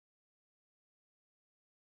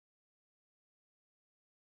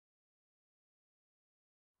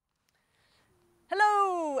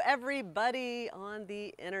Hello, everybody on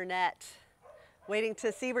the internet. Waiting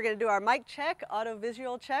to see, we're going to do our mic check,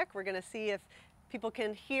 auto-visual check. We're going to see if people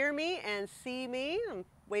can hear me and see me. I'm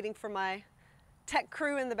waiting for my tech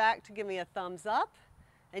crew in the back to give me a thumbs up.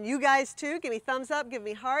 And you guys too, give me thumbs up, give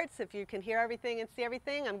me hearts if you can hear everything and see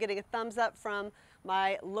everything. I'm getting a thumbs up from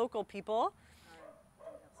my local people.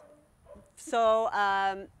 So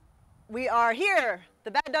we are here,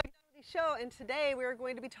 the Bad Dog Show, and today we are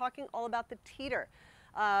going to be talking all about the teeter.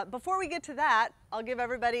 Before we get to that, I'll give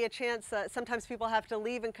everybody a chance. Sometimes people have to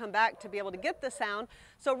leave and come back to be able to get the sound.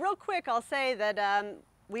 So real quick, I'll say that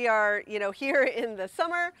we are, here in the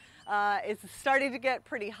summer. It's starting to get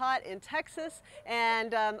pretty hot in Texas,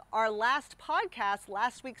 and our last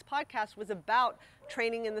week's podcast was about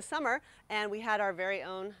training in the summer, and we had our very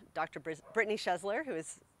own Dr. Brittany Schesler, who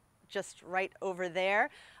is just right over there,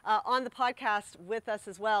 on the podcast with us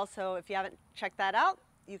as well. So if you haven't checked that out,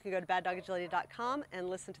 you can go to baddogagility.com and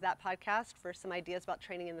listen to that podcast for some ideas about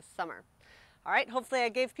training in the summer. All right, hopefully I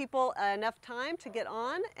gave people enough time to get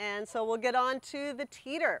on, and so we'll get on to the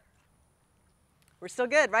teeter. We're still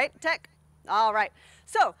good, right, Tech? All right,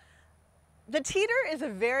 so the teeter is a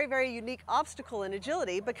very, very unique obstacle in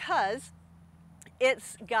agility because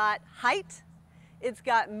it's got height, it's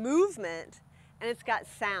got movement, and it's got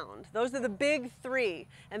sound. Those are the big three,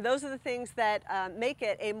 and those are the things that make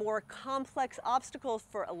it a more complex obstacle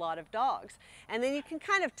for a lot of dogs. And then you can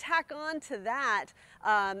kind of tack on to that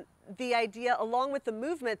the idea, along with the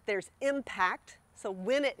movement, there's impact. So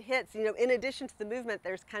when it hits, in addition to the movement,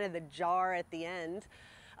 there's kind of the jar at the end.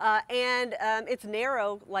 And it's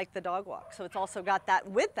narrow like the dog walk, so it's also got that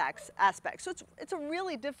width aspect. So it's a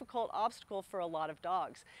really difficult obstacle for a lot of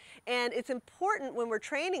dogs. And it's important when we're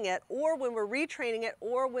training it, or when we're retraining it,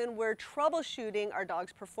 or when we're troubleshooting our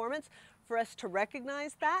dog's performance, for us to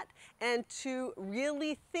recognize that and to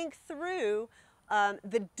really think through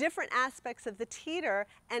the different aspects of the teeter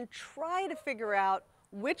and try to figure out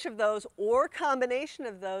which of those or combination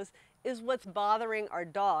of those is what's bothering our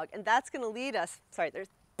dog. And that's going to lead us, sorry, there's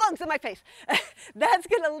bugs in my face. That's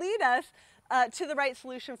going to lead us to the right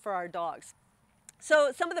solution for our dogs.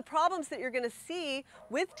 So some of the problems that you're going to see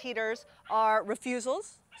with teeters are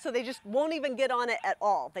refusals. So they just won't even get on it at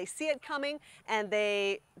all. They see it coming and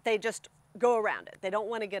they just go around it. They don't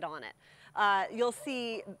want to get on it. You'll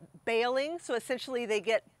see bailing, so essentially they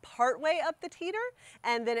get partway up the teeter,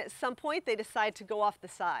 and then at some point they decide to go off the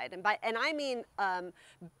side. And I mean,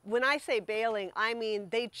 when I say bailing, I mean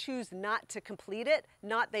they choose not to complete it,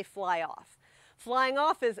 not they fly off. Flying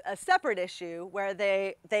off is a separate issue where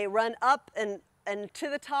they run up and to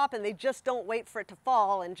the top, and they just don't wait for it to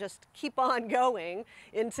fall and just keep on going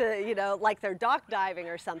into, like they're dock diving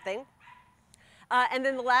or something. And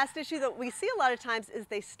then the last issue that we see a lot of times is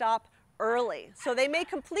they stop early. So they may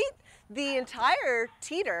complete the entire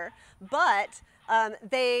teeter, but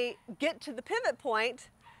they get to the pivot point,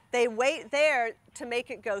 they wait there to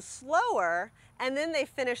make it go slower, and then they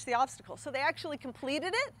finish the obstacle. So they actually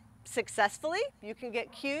completed it successfully. You can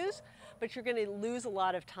get cues, but you're going to lose a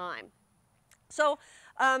lot of time. So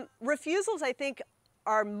refusals, I think,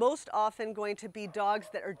 are most often going to be dogs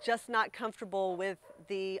that are just not comfortable with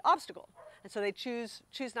the obstacle. And so they choose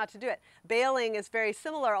not to do it. Bailing is very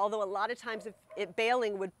similar, although a lot of times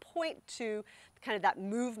bailing would point to kind of that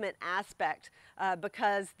movement aspect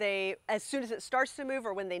because as soon as it starts to move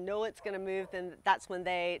or when they know it's going to move, then that's when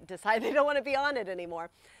they decide they don't want to be on it anymore.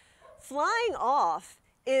 Flying off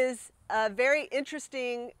is a very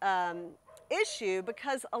interesting issue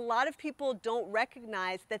because a lot of people don't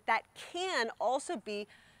recognize that can also be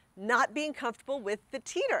not being comfortable with the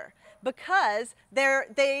teeter because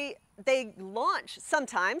they launch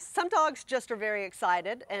sometimes. Some dogs just are very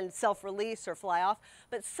excited and self-release or fly off,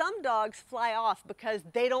 but some dogs fly off because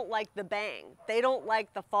they don't like the bang, they don't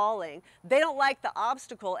like the falling, they don't like the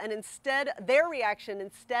obstacle, and their reaction,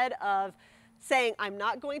 instead of saying I'm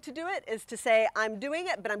not going to do it, is to say I'm doing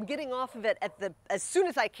it, but I'm getting off of it as soon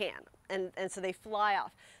as I can, and so they fly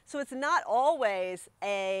off. So it's not always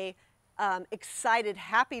a excited,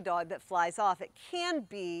 happy dog that flies off. It can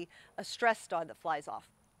be a stressed dog that flies off.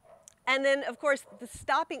 And then, of course, the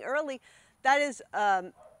stopping early, that is,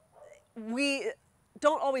 we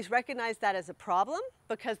don't always recognize that as a problem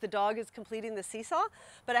because the dog is completing the seesaw.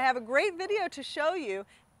 But I have a great video to show you,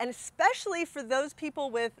 and especially for those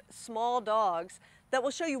people with small dogs, that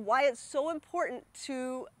will show you why it's so important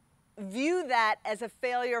to view that as a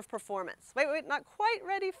failure of performance. Wait, not quite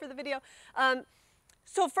ready for the video.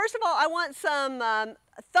 So first of all, I want some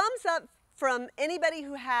thumbs up from anybody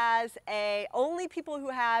who has only people who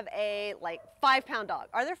have a 5-pound dog.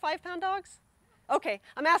 Are there 5-pound dogs? Okay,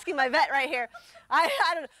 I'm asking my vet right here. I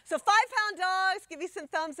don't know. So 5-pound dogs, give me some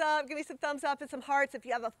thumbs up. Give me some thumbs up and some hearts if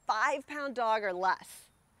you have a 5-pound dog or less.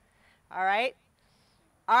 All right?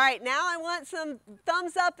 All right, now I want some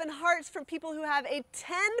thumbs up and hearts from people who have a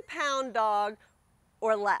 10-pound dog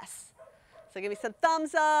or less. So give me some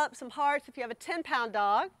thumbs up, some hearts if you have a 10-pound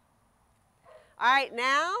dog. All right,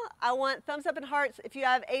 now I want thumbs up and hearts if you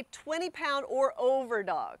have a 20-pound or over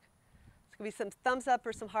dog. So give me some thumbs up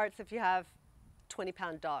or some hearts if you have a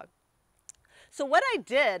 20-pound dog. So what I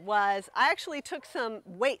did was I actually took some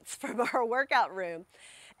weights from our workout room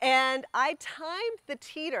and I timed the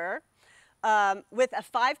teeter with a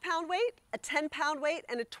 5-pound weight, a 10-pound weight,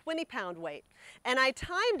 and a 20-pound weight. And I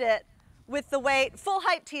timed it with the weight, full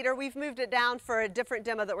height teeter. We've moved it down for a different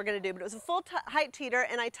demo that we're going to do, but it was a full height teeter,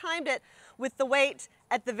 and I timed it with the weight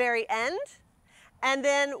at the very end, and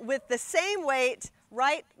then with the same weight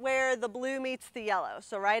right where the blue meets the yellow,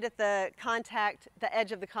 so right at the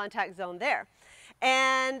edge of the contact zone there.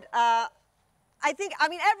 And I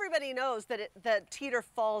mean, everybody knows that the teeter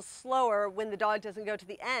falls slower when the dog doesn't go to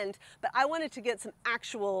the end, but I wanted to get some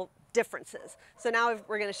actual differences. So now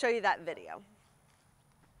we're going to show you that video.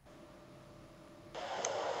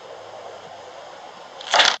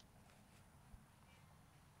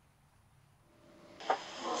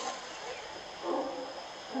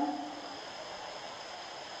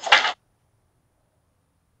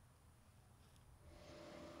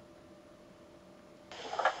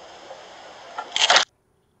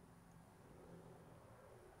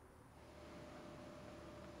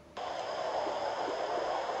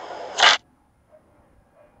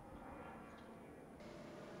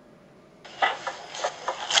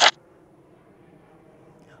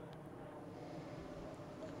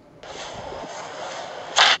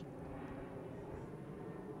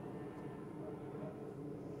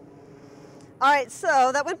 All right,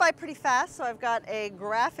 so that went by pretty fast, so I've got a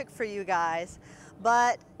graphic for you guys.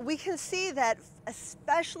 But we can see that,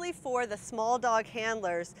 especially for the small dog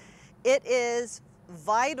handlers, it is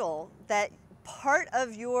vital that part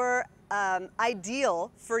of your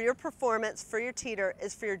ideal for your performance, for your teeter,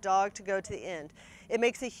 is for your dog to go to the end. It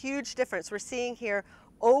makes a huge difference. We're seeing here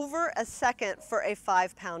over a second for a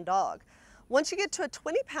 5-pound dog. Once you get to a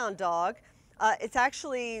 20-pound dog, it's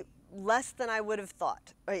actually less than I would have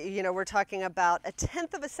thought. You know, we're talking about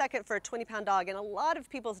 1/10 of a second for a 20-pound dog, and a lot of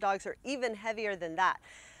people's dogs are even heavier than that.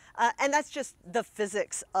 And that's just the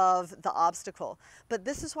physics of the obstacle. But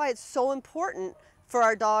this is why it's so important for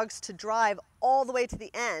our dogs to drive all the way to the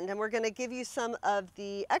end. And we're going to give you some of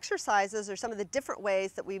the exercises or some of the different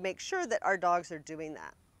ways that we make sure that our dogs are doing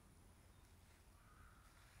that.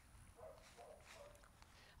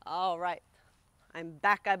 All right. I'm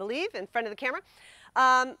back, I believe, in front of the camera.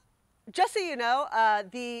 Just so you know,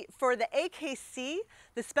 for the AKC,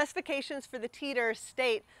 the specifications for the teeter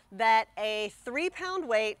state that a 3-pound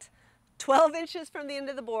weight, 12 inches from the end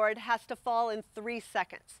of the board, has to fall in 3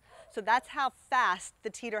 seconds. So that's how fast the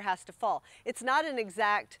teeter has to fall. It's not an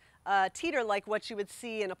exact teeter like what you would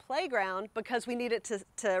see in a playground, because we need it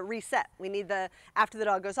to reset. We need after the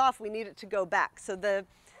dog goes off, we need it to go back. So the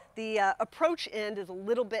approach end is a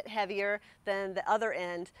little bit heavier than the other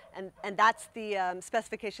end, and that's the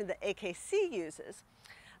specification that AKC uses.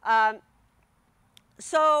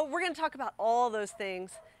 So we're going to talk about all those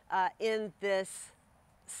things in this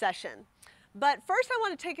session. But first I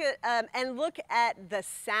want to take it and look at the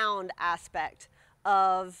sound aspect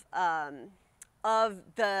of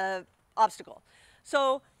the obstacle.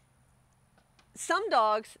 So some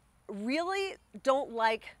dogs really don't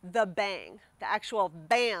like the bang, the actual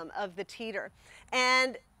bam of the teeter.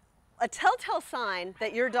 And a telltale sign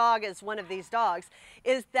that your dog is one of these dogs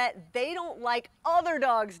is that they don't like other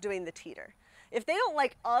dogs doing the teeter. If they don't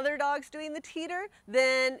like other dogs doing the teeter,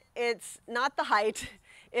 then it's not the height,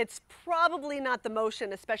 it's probably not the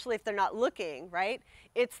motion, especially if they're not looking, right?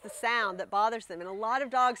 It's the sound that bothers them. And a lot of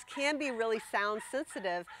dogs can be really sound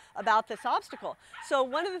sensitive about this obstacle. So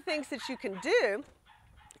one of the things that you can do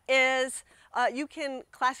is you can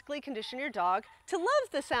classically condition your dog to love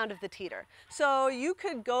the sound of the teeter. So you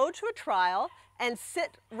could go to a trial and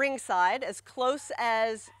sit ringside as close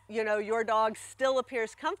as your dog still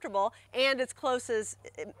appears comfortable, and as close as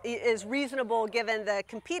is reasonable given the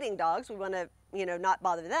competing dogs. We want to not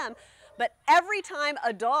bother them. But every time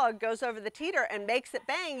a dog goes over the teeter and makes it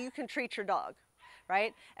bang, you can treat your dog,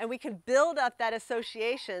 right? And we can build up that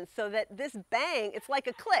association so that this bang, it's like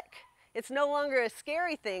a click. It's no longer a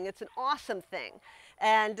scary thing, it's an awesome thing.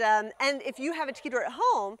 And if you have a teeter at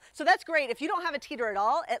home, so that's great. If you don't have a teeter at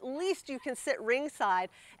all, at least you can sit ringside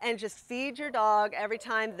and just feed your dog every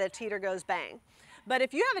time the teeter goes bang. But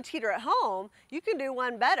if you have a teeter at home, you can do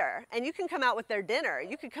one better, and you can come out with their dinner.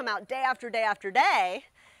 You could come out day after day after day,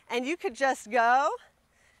 and you could just go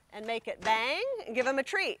and make it bang and give them a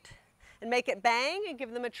treat, and make it bang and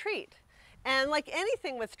give them a treat. And like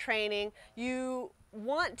anything with training, you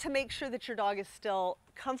want to make sure that your dog is still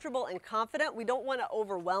comfortable and confident. We don't want to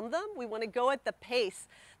overwhelm them. We want to go at the pace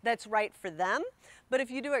that's right for them. But if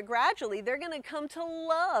you do it gradually, they're going to come to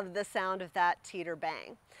love the sound of that teeter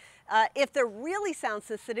bang. If they're really sound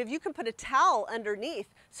sensitive, you can put a towel underneath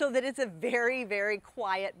so that it's a very, very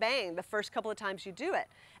quiet bang the first couple of times you do it.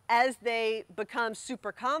 As they become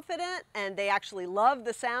super confident and they actually love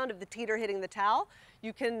the sound of the teeter hitting the towel,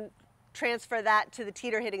 you can transfer that to the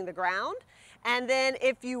teeter hitting the ground. And then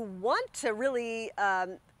if you want to really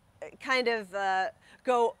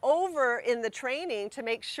go over in the training to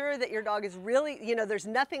make sure that your dog is really, there's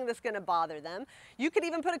nothing that's going to bother them, you could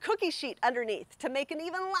even put a cookie sheet underneath to make an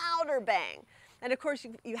even louder bang. And of course,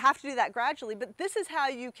 you have to do that gradually, but this is how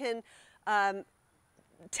you can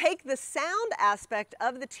take the sound aspect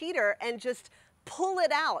of the teeter and just pull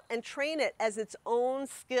it out and train it as its own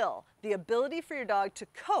skill, the ability for your dog to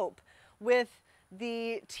cope with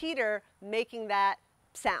the teeter making that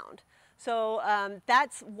sound. So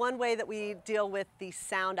that's one way that we deal with the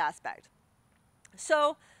sound aspect.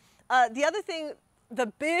 So the other thing, the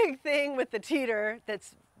big thing with the teeter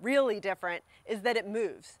that's really different is that it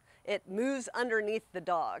moves. It moves underneath the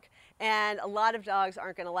dog. And a lot of dogs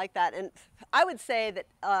aren't going to like that. And I would say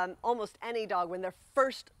that almost any dog, when they're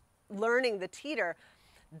first learning the teeter,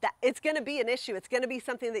 that it's going to be an issue. It's going to be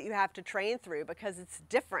something that you have to train through because it's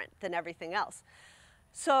different than everything else.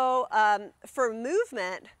 So for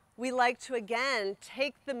movement, we like to, again,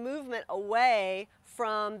 take the movement away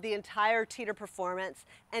from the entire teeter performance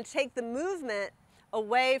and take the movement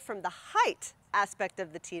away from the height aspect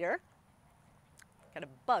of the teeter. Got a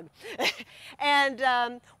bug. And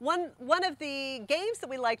one of the games that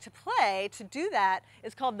we like to play to do that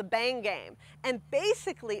is called the bang game. And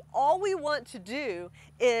basically all we want to do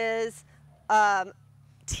is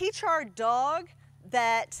teach our dog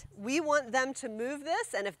that we want them to move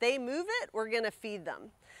this, and if they move it, we're going to feed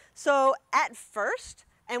them. So at first,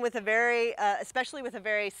 and with a very, especially with a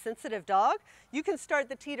very sensitive dog, you can start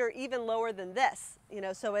the teeter even lower than this.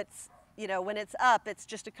 So it's, when it's up, it's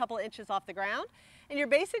just a couple inches off the ground. And you're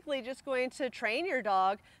basically just going to train your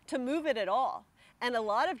dog to move it at all. And a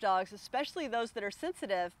lot of dogs, especially those that are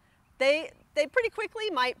sensitive, they pretty quickly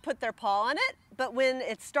might put their paw on it, but when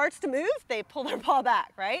it starts to move, they pull their paw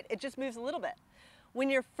back, right? It just moves a little bit. When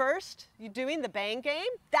you're doing the bang game,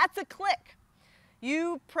 that's a click.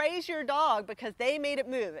 You praise your dog because they made it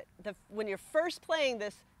move. When you're first playing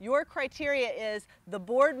this, your criteria is the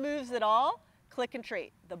board moves it all, click and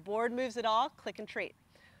treat. The board moves it all, click and treat.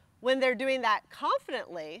 When they're doing that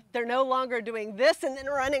confidently, they're no longer doing this and then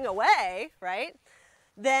running away, right?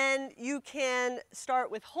 Then you can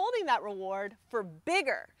start withholding that reward for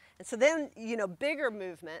bigger. And so then, bigger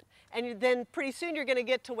movement, and then pretty soon you're going to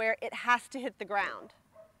get to where it has to hit the ground.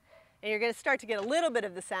 And you're going to start to get a little bit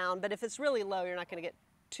of the sound, but if it's really low, you're not going to get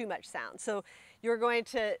too much sound. So you're going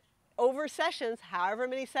to, over sessions, however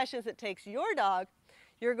many sessions it takes your dog,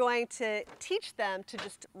 you're going to teach them to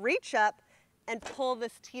just reach up and pull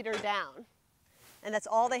this teeter down. And that's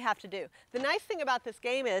all they have to do. The nice thing about this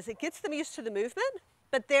game is it gets them used to the movement,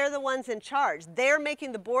 but they're the ones in charge. They're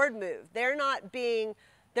making the board move. They're not being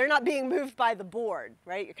moved by the board,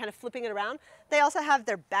 right? You're kind of flipping it around. They also have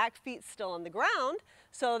their back feet still on the ground,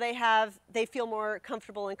 so they feel more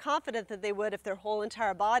comfortable and confident than they would if their whole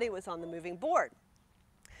entire body was on the moving board.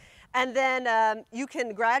 And then you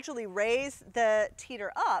can gradually raise the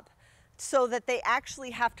teeter up so that they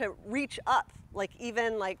actually have to reach up,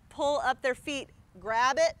 even pull up their feet,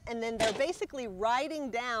 grab it, and then they're basically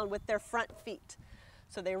riding down with their front feet.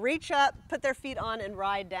 So they reach up, put their feet on, and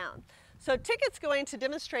ride down. So Ticket's going to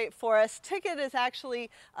demonstrate for us. Ticket is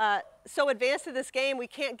actually so advanced in this game, we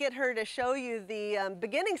can't get her to show you the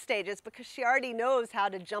beginning stages because she already knows how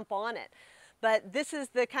to jump on it. But this is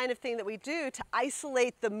the kind of thing that we do to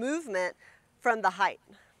isolate the movement from the height.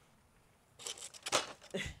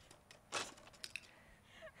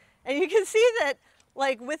 And you can see that,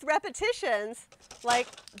 with repetitions,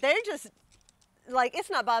 they're just, it's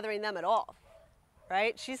not bothering them at all,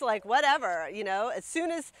 right? She's like, whatever, as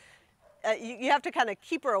soon as, you have to kind of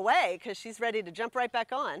keep her away because she's ready to jump right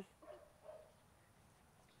back on.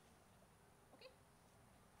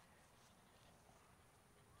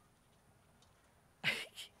 She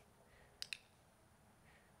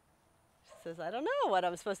says, I don't know what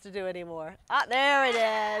I'm supposed to do anymore. Ah, there it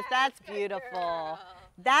is. That's beautiful.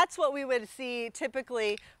 That's what we would see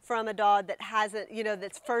typically from a dog that hasn't,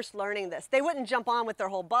 that's first learning this. They wouldn't jump on with their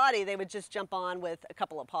whole body, they would just jump on with a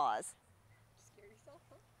couple of paws. Scare yourself,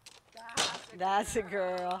 huh? That's a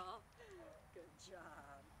girl. Good job.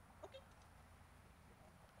 Okay.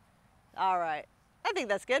 All right, I think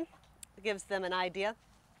that's good. It gives them an idea.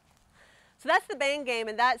 So that's the bang game,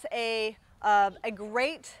 and that's a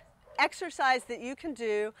great exercise that you can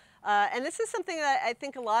do. And this is something that I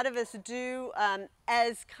think a lot of us do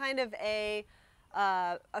as kind of a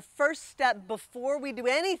first step before we do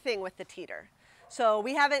anything with the teeter. So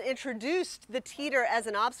we haven't introduced the teeter as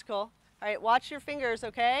an obstacle. All right, watch your fingers,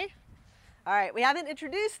 okay? All right, we haven't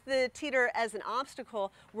introduced the teeter as an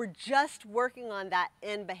obstacle. We're just working on that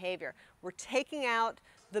in behavior. We're taking out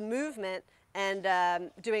the movement and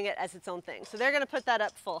doing it as its own thing. So they're going to put that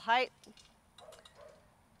up full height.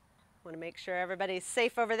 Want to make sure everybody's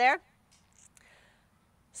safe over there.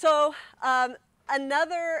 So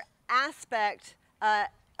another aspect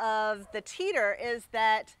of the teeter is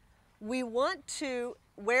that we want to,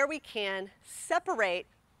 where we can, separate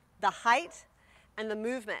the height and the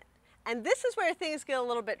movement. And this is where things get a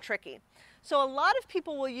little bit tricky. So a lot of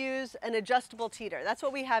people will use an adjustable teeter. That's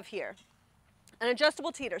what we have here. An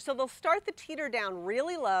adjustable teeter. So they'll start the teeter down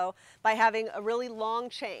really low by having a really long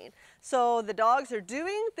chain. So the dogs are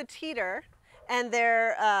doing the teeter and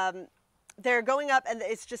they're going up and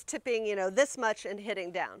it's just tipping, this much and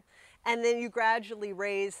hitting down. And then you gradually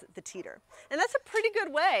raise the teeter. And that's a pretty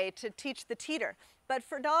good way to teach the teeter. But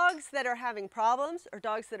for dogs that are having problems or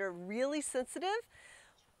dogs that are really sensitive,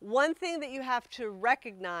 one thing that you have to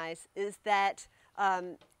recognize is that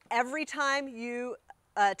every time you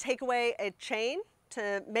take away a chain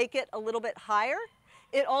to make it a little bit higher,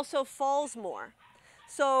 it also falls more.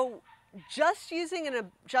 So just using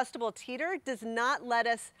an adjustable teeter does not let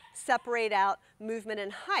us separate out movement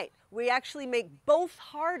and height. We actually make both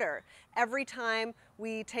harder every time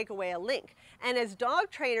we take away a link. And as dog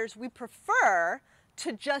trainers, we prefer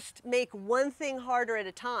to just make one thing harder at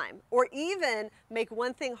a time, or even make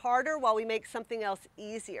one thing harder while we make something else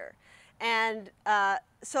easier. And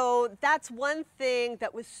so that's one thing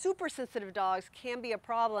that with super sensitive dogs can be a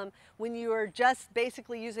problem when you are just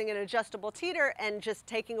basically using an adjustable teeter and just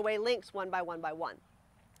taking away links one by one by one.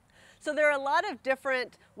 So there are a lot of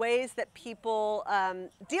different ways that people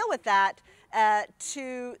deal with that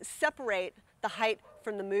to separate the height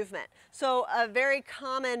from the movement. So a very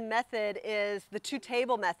common method is the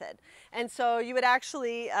two-table method. And so you would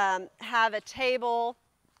actually have a table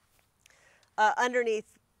underneath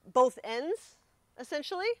both ends,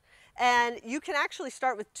 essentially, and you can actually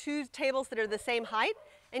start with two tables that are the same height,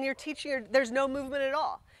 and you're teaching there's no movement at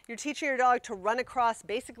all. You're teaching your dog to run across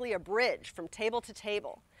basically a bridge from table to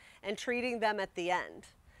table and treating them at the end.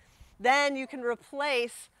 Then you can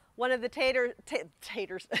replace one of the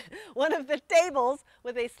one of the tables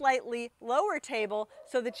with a slightly lower table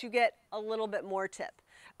so that you get a little bit more tip.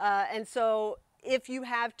 And so if you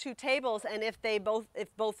have two tables and if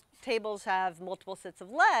both tables have multiple sets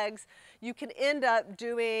of legs, you can end up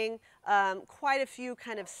doing quite a few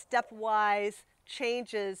kind of stepwise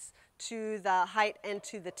changes to the height and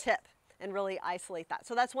to the tip and really isolate that.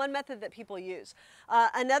 So that's one method that people use.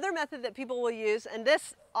 Another method that people will use, and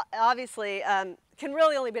this obviously can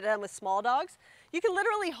really only be done with small dogs, you can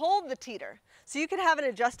literally hold the teeter. So you can have an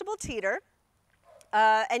adjustable teeter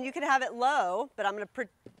and you can have it low, but I'm going to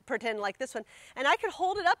pretend like this one. And I could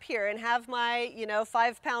hold it up here and have my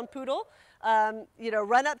 5-pound poodle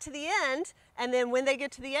run up to the end, and then when they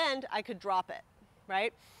get to the end, I could drop it,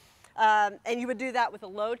 right? And you would do that with a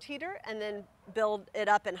low teeter and then build it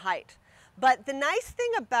up in height. But the nice thing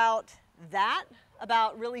about that,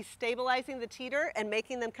 about really stabilizing the teeter and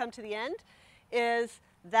making them come to the end, is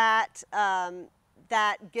that,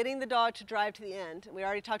 that getting the dog to drive to the end, and we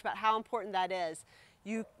already talked about how important that is,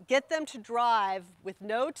 you get them to drive with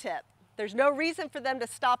no tip. There's no reason for them to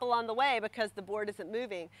stop along the way because the board isn't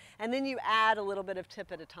moving. And then you add a little bit of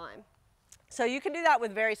tip at a time. So you can do that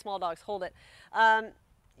with very small dogs, hold it.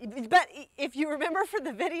 But if you remember for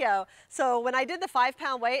the video, so when I did the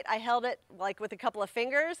 5-pound weight, I held it like with a couple of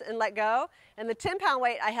fingers and let go. And the 10-pound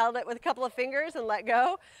weight, I held it with a couple of fingers and let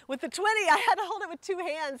go. With the 20, I had to hold it with 2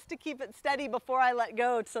 hands to keep it steady before I let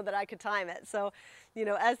go so that I could time it. So,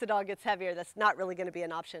 as the dog gets heavier, that's not really going to be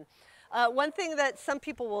an option. One thing that some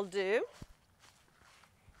people will do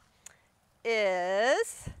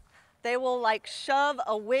is they will like shove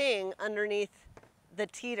a wing underneath the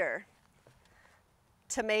teeter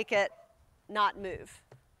to make it not move.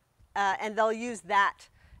 And they'll use that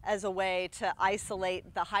as a way to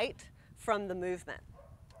isolate the height from the movement.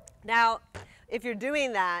 Now, if you're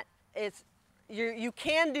doing that, it's, you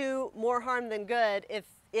can do more harm than good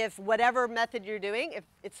if whatever method you're doing, if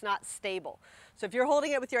it's not stable. So if you're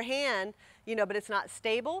holding it with your hand, you know, but it's not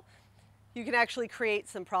stable, you can actually create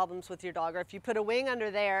some problems with your dog. Or if you put a wing under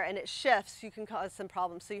there and it shifts, you can cause some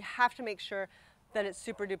problems. So you have to make sure that it's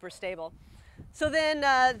super duper stable. So then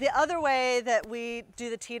the other way that we do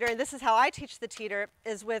the teeter, and this is how I teach the teeter,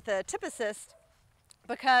 is with a tip assist,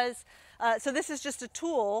 because, so this is just a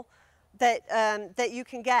tool that, that you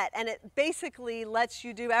can get, and it basically lets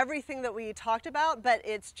you do everything that we talked about, but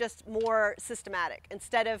it's just more systematic.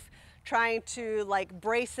 Instead of trying to like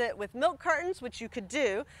brace it with milk cartons, which you could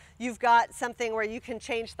do, you've got something where you can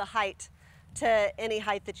change the height to any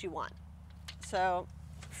height that you want. So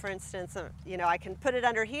for instance, you know, I can put it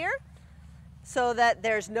under here so that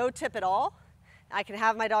there's no tip at all. I can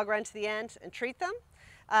have my dog run to the end and treat them.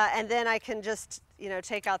 And then I can just, you know,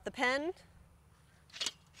 take out the pen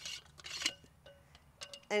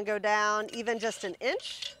and go down even just an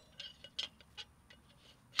inch.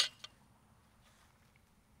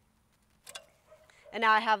 And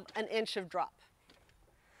now I have an inch of drop.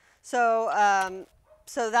 So,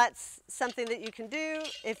 so that's something that you can do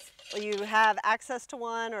if you have access to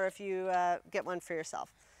one or if you get one for yourself.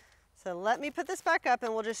 So let me put this back up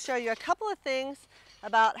and we'll just show you a couple of things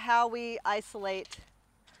about how we isolate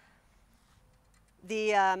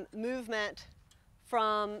the movement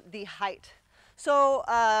from the height. So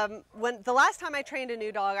when the last time I trained a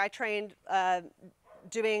new dog, I trained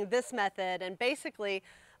doing this method, and basically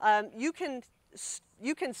you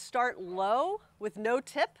can start low with no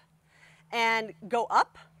tip and go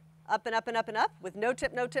up and up and up and up with no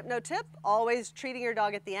tip, no tip, no tip, always treating your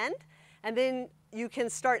dog at the end. And then you can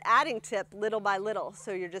start adding tip little by little.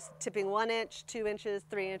 So you're just tipping 1 inch, 2 inches,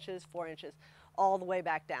 3 inches, 4 inches, all the way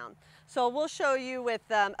back down. So we'll show you with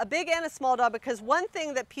a big and a small dog, because one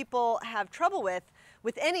thing that people have trouble with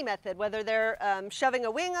any method, whether they're shoving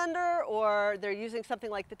a wing under or they're using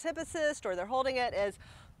something like the tip assist or they're holding it, is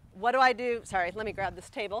what do I do? Sorry, let me grab this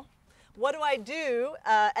table. What do I do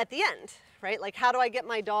at the end, right? Like, how do I get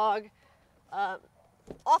my dog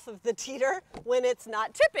off of the teeter when it's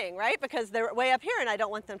not tipping, right? Because they're way up here and I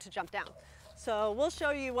don't want them to jump down. So we'll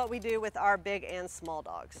show you what we do with our big and small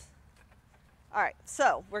dogs. All right,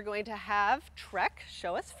 so we're going to have Trek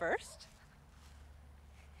show us first.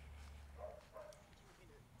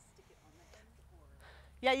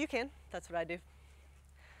 Yeah, you can. That's what I do.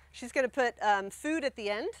 She's going to put food at the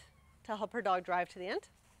end to help her dog drive to the end.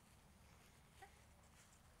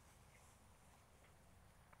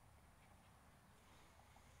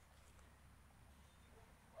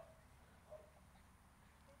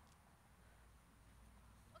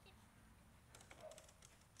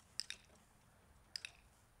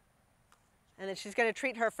 And then she's going to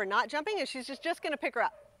treat her for not jumping, and she's just going to pick her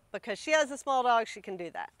up. Because she has a small dog, she can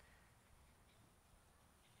do that.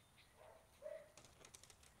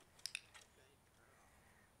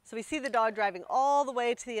 So we see the dog driving all the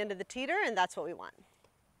way to the end of the teeter, and that's what we want.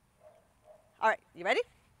 All right, you ready?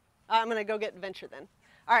 I'm going to go get Venture then.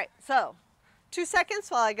 All right, so 2 seconds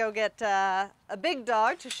while I go get a big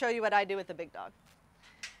dog to show you what I do with the big dog.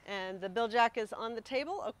 And the bill jack is on the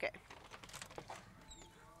table. Okay.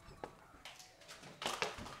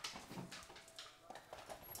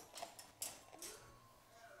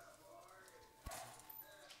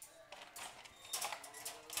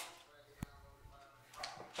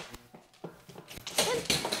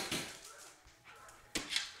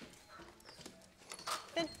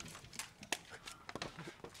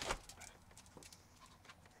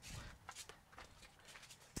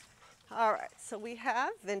 All right, so we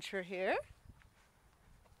have Venture here.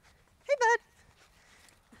 Hey, bud.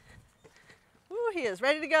 Ooh, he is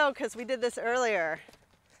ready to go because we did this earlier.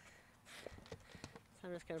 So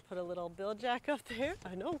I'm just going to put a little bill jack up there.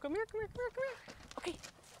 I know, come here, come here, come here, come here. Okay.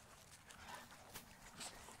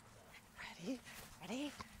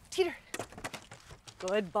 Ready, teeter.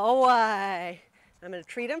 Good boy. I'm going to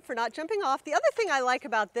treat him for not jumping off. The other thing I like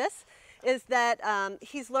about this is that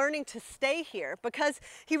he's learning to stay here because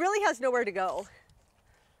he really has nowhere to go.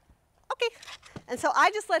 Okay, and so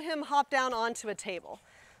I just let him hop down onto a table.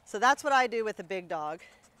 So that's what I do with a big dog.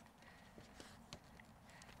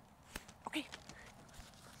 Okay,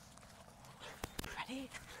 ready,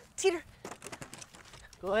 teeter.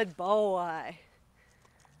 Good boy.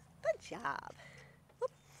 Good job.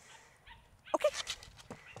 Whoop. Okay,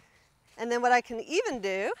 and then what I can even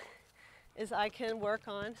do is I can work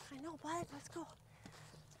on, I know, bud, let's go.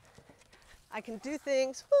 I can do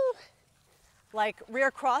things, whoo, like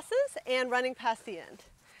rear crosses and running past the end.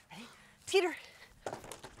 Ready? Teeter.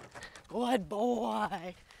 Good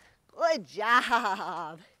boy. Good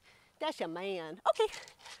job. That's your man. Okay,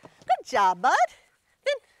 good job, bud.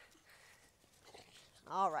 Then.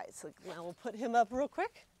 All right, so now we'll put him up real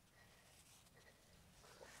quick.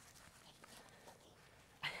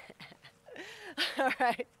 All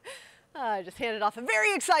right, I just handed off a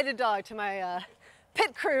very excited dog to my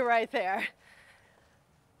pit crew right there.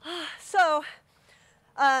 So,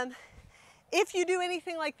 if you do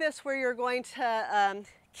anything like this where you're going to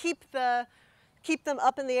keep them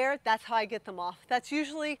up in the air, that's how I get them off. That's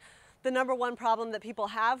usually the #1 problem that people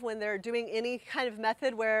have when they're doing any kind of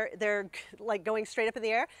method where they're like going straight up in the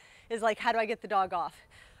air, is like, how do I get the dog off?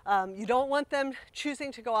 You don't want them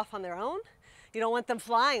choosing to go off on their own. You don't want them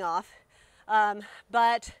flying off.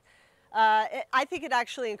 But I think it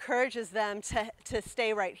actually encourages them to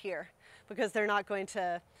stay right here, because they're not going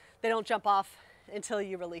to, they don't jump off until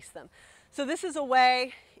you release them. So this is a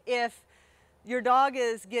way, if your dog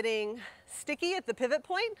is getting sticky at the pivot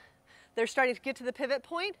point, they're starting to get to the pivot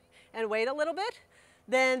point and wait a little bit,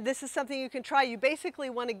 then this is something you can try. You basically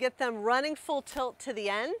want to get them running full tilt to the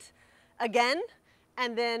end again,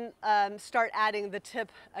 and then start adding the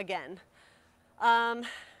tip again.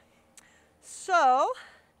 So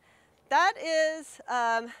that is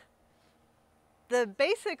the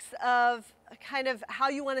basics of kind of how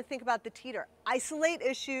you want to think about the teeter. Isolate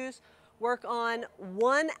issues, work on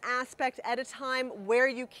one aspect at a time where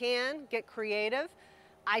you can, get creative.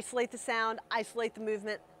 Isolate the sound, isolate the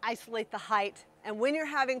movement, isolate the height. And when you're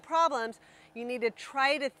having problems, you need to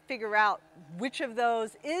try to figure out which of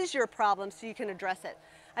those is your problem so you can address it.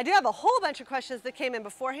 I do have a whole bunch of questions that came in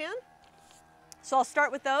beforehand, so I'll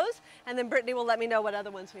start with those, and then Brittany will let me know what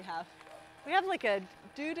other ones we have. We have like a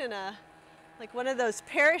dude in a, like one of those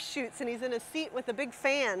parachutes, and he's in a seat with a big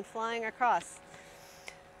fan flying across.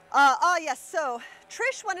 Yes, so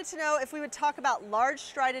Trish wanted to know if we would talk about large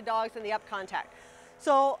strided dogs and the up contact.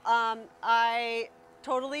 So I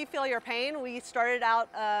totally feel your pain. We started out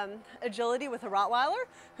agility with a Rottweiler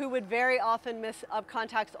who would very often miss up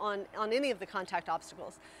contacts on any of the contact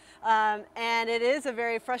obstacles. And it is a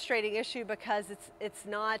very frustrating issue because it's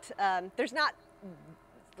not, there's not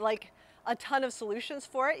like a ton of solutions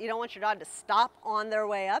for it. You don't want your dog to stop on their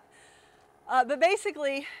way up. But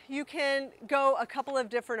basically, you can go a couple of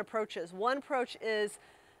different approaches. One approach is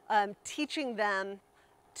teaching them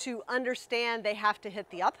to understand they have to hit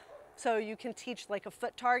the up. So you can teach like a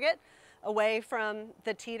foot target away from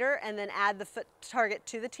the teeter and then add the foot target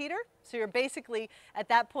to the teeter. So you're basically at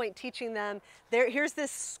that point teaching them, here's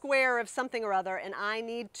this square of something or other, and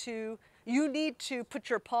you need to put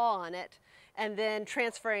your paw on it, and then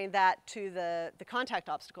transferring that to the contact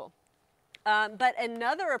obstacle. But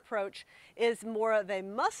another approach is more of a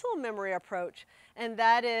muscle memory approach, and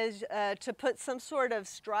that is to put some sort of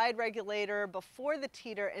stride regulator before the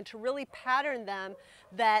teeter and to really pattern them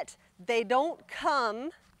that they don't come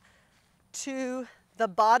to the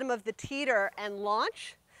bottom of the teeter and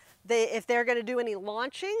launch. If they're going to do any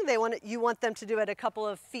launching, you want them to do it a couple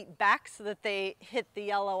of feet back so that they hit the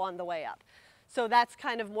yellow on the way up. So that's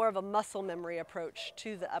kind of more of a muscle memory approach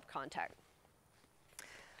to the up contact.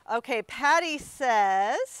 Okay, Patty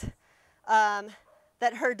says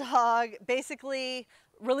that her dog basically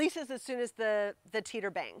releases as soon as the teeter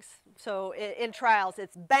bangs. So in trials,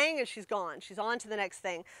 it's bang and she's gone. She's on to the next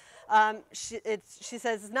thing. She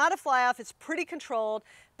says it's not a fly off, it's pretty controlled,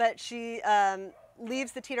 but she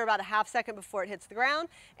leaves the teeter about a half second before it hits the ground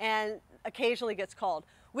and occasionally gets called.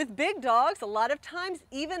 With big dogs, a lot of times,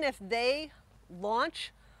 even if they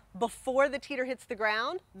launch before the teeter hits the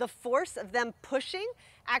ground, the force of them pushing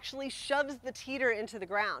actually shoves the teeter into the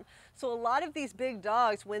ground. So a lot of these big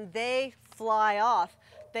dogs, when they fly off,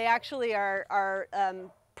 they actually are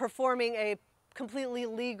performing a completely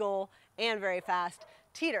legal and very fast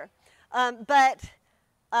teeter.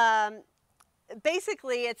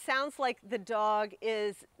 Basically, it sounds like the dog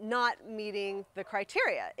is not meeting the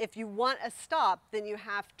criteria. If you want a stop, then you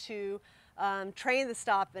have to train the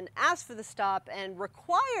stop and ask for the stop and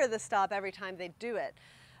require the stop every time they do it.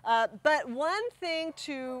 But one thing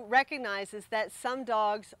to recognize is that some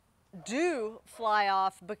dogs do fly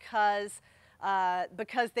off because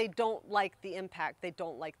they don't like the impact, they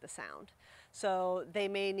don't like the sound. So they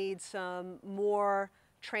may need some more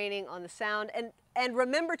training on the sound. And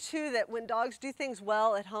remember too that when dogs do things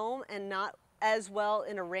well at home and not as well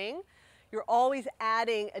in a ring, you're always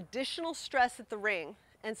adding additional stress at the ring.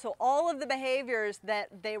 And so all of the behaviors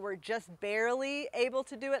that they were just barely able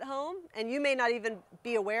to do at home, and you may not even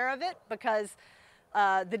be aware of it because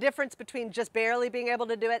the difference between just barely being able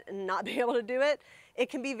to do it and not being able to do it,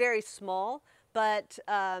 it can be very small, but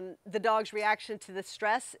the dog's reaction to the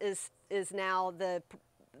stress is now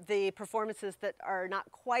the performances that are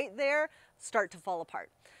not quite there start to fall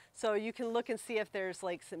apart. So you can look and see if there's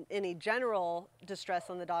like any general distress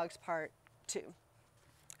on the dog's part too.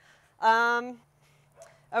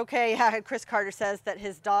 Okay, yeah, Chris Carter says that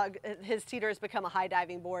his teeter has become a high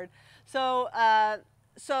diving board. So,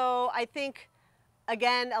 so I think,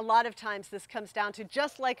 again, a lot of times this comes down to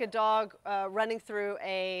just like a dog running through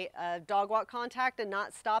a dog walk contact and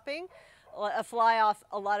not stopping. A fly off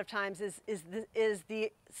a lot of times is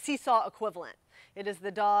the seesaw equivalent. It is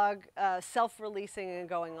the dog self-releasing and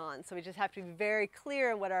going on. So we just have to be very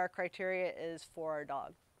clear in what our criteria is for our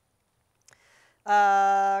dog.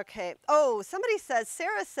 Okay. Oh, somebody says,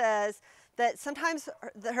 Sarah says that sometimes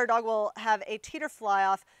her dog will have a teeter fly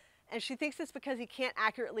off, and she thinks it's because he can't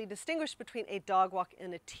accurately distinguish between a dog walk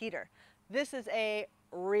and a teeter. This is a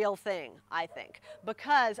real thing, I think,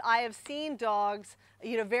 because I have seen dogs,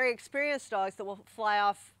 you know, very experienced dogs that will fly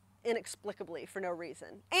off inexplicably for no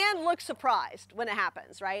reason and look surprised when it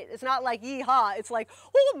happens, right? It's not like yee-haw, it's like,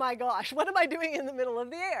 oh my gosh, what am I doing in the middle of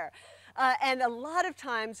the air? And a lot of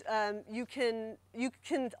times you can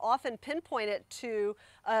often pinpoint it to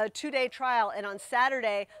a 2-day trial, and on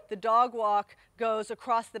Saturday the dog walk goes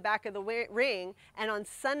across the back of the ring, and on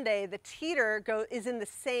Sunday the teeter is in the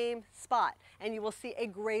same spot, and you will see a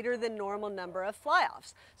greater than normal number of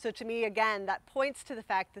fly-offs. So to me, again, that points to the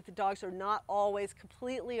fact that the dogs are not always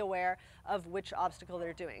completely aware of which obstacle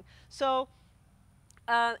they're doing. So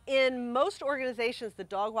in most organizations the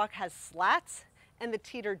dog walk has slats and the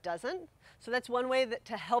teeter doesn't. So that's one way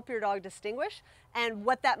to help your dog distinguish. And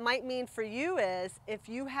what that might mean for you is if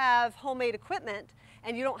you have homemade equipment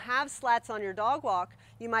and you don't have slats on your dog walk,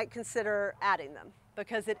 you might consider adding them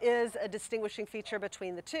because it is a distinguishing feature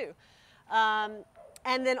between the two. And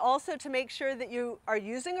then also to make sure that you are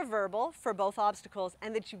using a verbal for both obstacles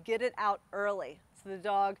and that you get it out early so the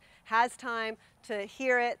dog has time to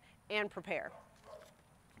hear it and prepare.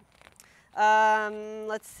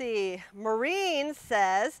 Let's see, Maureen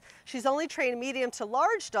says she's only trained medium to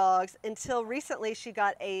large dogs until recently she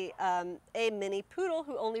got a mini poodle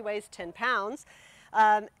who only weighs 10 pounds.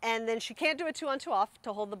 And then she can't do a 2-on 2-off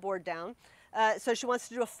to hold the board down. So she wants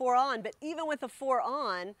to do a 4-on, but even with a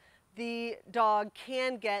 4-on, the dog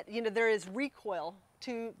can get, you know, there is recoil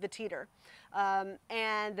to the teeter.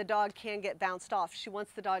 And the dog can get bounced off. She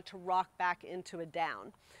wants the dog to rock back into a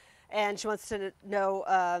down. And she wants to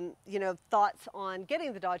know, you know, thoughts on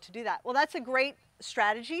getting the dog to do that. Well, that's a great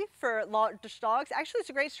strategy for large dogs. Actually, it's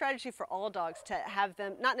a great strategy for all dogs to have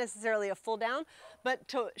them, not necessarily a full down, but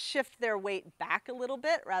to shift their weight back a little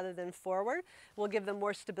bit rather than forward. We'll give them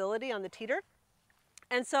more stability on the teeter.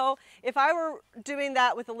 And so if I were doing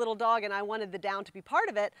that with a little dog and I wanted the down to be part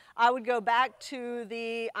of it, I would go back to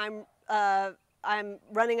the, I'm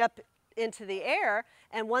running up into the air,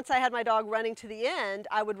 and once I had my dog running to the end,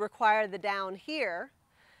 I would require the down here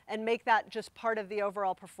and make that just part of the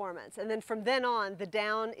overall performance. And then from then on, the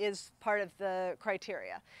down is part of the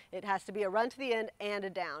criteria. It has to be a run to the end and a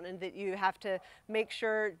down, and that you have to make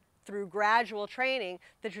sure through gradual training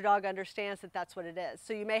that your dog understands that that's what it is.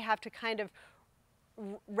 So you may have to kind of,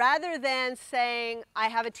 rather than saying, I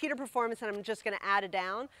have a teeter performance and I'm just going to add a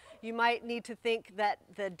down, you might need to think that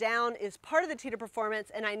the down is part of the teeter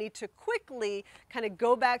performance and I need to quickly kind of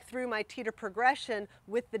go back through my teeter progression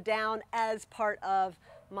with the down as part of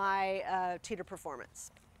my teeter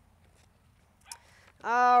performance.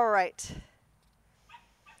 All right.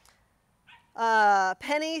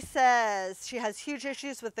 Penny says she has huge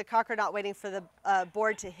issues with the cocker not waiting for the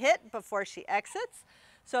board to hit before she exits.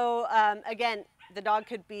 So again, the dog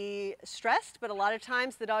could be stressed, but a lot of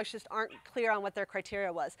times the dogs just aren't clear on what their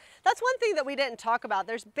criteria was. That's one thing that we didn't talk about.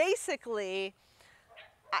 There's basically,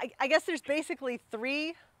 I guess there's basically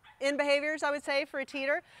 3 in behaviors, I would say, for a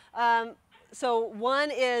teeter. So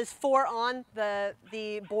one is 4 on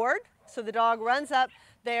the board. So the dog runs up,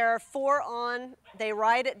 they're 4 on, they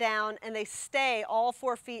ride it down, and they stay all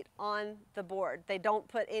 4 feet on the board. They don't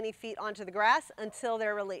put any feet onto the grass until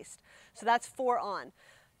they're released. So that's 4 on.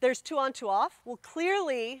 There's 2-on 2-off. Well,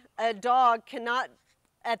 clearly a dog cannot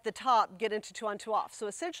at the top get into 2-on 2-off. So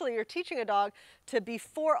essentially you're teaching a dog to be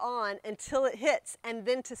 4 on until it hits and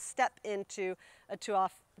then to step into a 2-on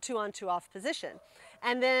 2-off position.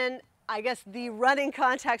 And then I guess the running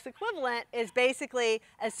contacts equivalent is basically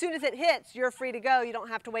as soon as it hits, you're free to go. You don't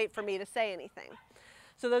have to wait for me to say anything.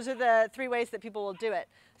 So those are the 3 ways that people will do it.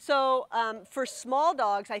 So for small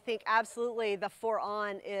dogs, I think absolutely the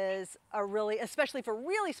 4-on is a really, especially for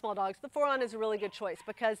really small dogs, the 4-on is a really good choice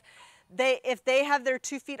because if they have their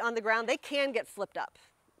 2 feet on the ground, they can get flipped up.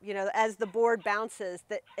 You know, as the board bounces,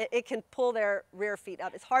 it can pull their rear feet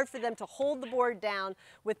up. It's hard for them to hold the board down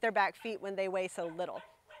with their back feet when they weigh so little.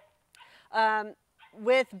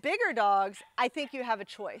 with bigger dogs, I think you have a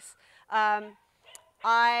choice.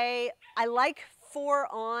 I like 4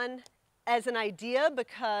 on as an idea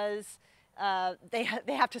because they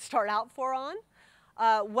have to start out 4 on.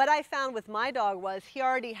 What I found with my dog was he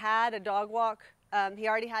already had a dog walk. He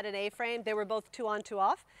already had an A-frame. They were both 2 on, 2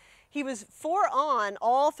 off. He was 4 on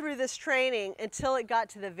all through this training until it got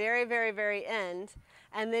to the very, very, very end.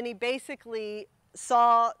 And then he basically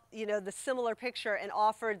saw, you know, the similar picture and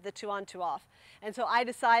offered the 2 on, 2 off. And so I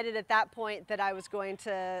decided at that point that I was going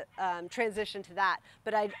to transition to that.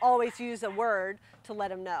 But I'd always use a word to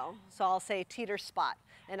let him know. So I'll say teeter spot,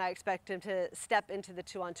 and I expect him to step into the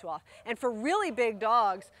 2 on, 2 off. And for really big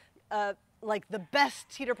dogs, like the best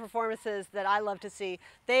teeter performances that I love to see,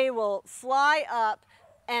 they will fly up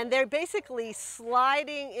and they're basically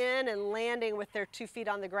sliding in and landing with their 2 feet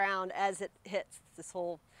on the ground as it hits. This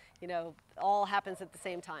whole, you know, all happens at the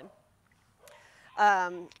same time.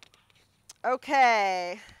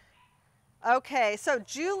 Okay, so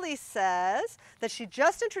Julie says that she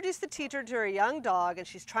just introduced the teeter to her young dog and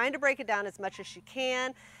she's trying to break it down as much as she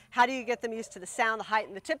can. How do you get them used to the sound, the height,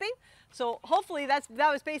 and the tipping? So hopefully that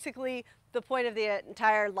was basically the point of the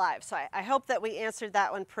entire live. So I hope that we answered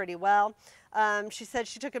that one pretty well. She said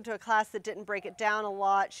she took him to a class that didn't break it down a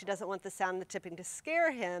lot. She doesn't want the sound and the tipping to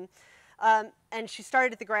scare him. And she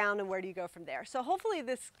started at the ground, and where do you go from there? So hopefully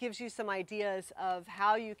this gives you some ideas of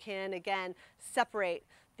how you can, again, separate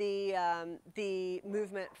the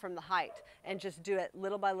movement from the height and just do it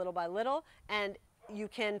little by little by little. And you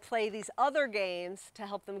can play these other games to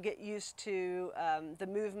help them get used to the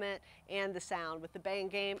movement and the sound with the bang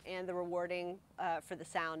game and the rewarding for the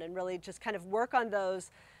sound, and really just kind of work on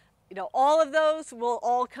those. You know, all of those will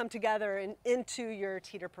all come together into your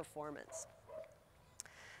teeter performance.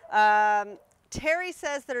 Terry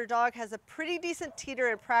says that her dog has a pretty decent teeter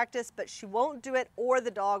in practice, but she won't do it or the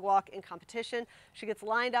dog walk in competition. She gets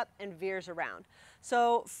lined up and veers around.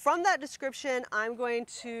 So from that description, I'm going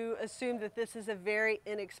to assume that this is a very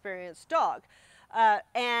inexperienced dog.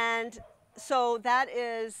 And so that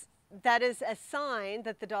is a sign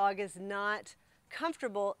that the dog is not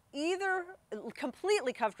comfortable,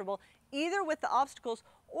 completely comfortable, either with the obstacles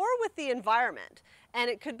or with the environment. And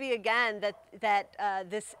it could be, again, that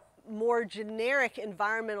this more generic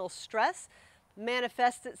environmental stress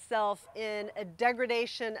manifests itself in a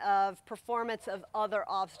degradation of performance of other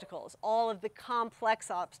obstacles. All of the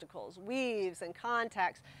complex obstacles, weaves and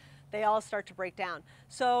contacts, they all start to break down.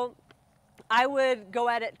 So I would go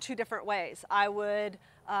at it 2 different ways. I would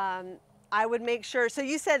make sure, so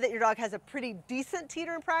you said that your dog has a pretty decent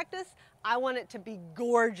teeter in practice. I want it to be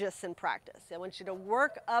gorgeous in practice. I want you to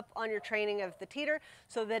work up on your training of the teeter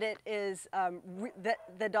so that it is, that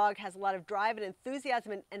the dog has a lot of drive and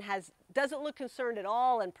enthusiasm and doesn't look concerned at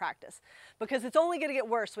all in practice, because it's only gonna get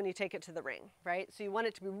worse when you take it to the ring, right? So you want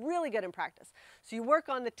it to be really good in practice. So you work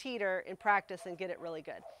on the teeter in practice and get it really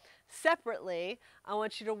good. Separately, I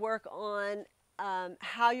want you to work on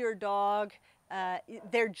how your dog,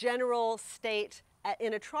 their general state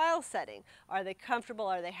in a trial setting. Are they comfortable?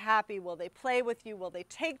 Are they happy? Will they play with you? Will they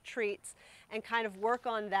take treats? And kind of work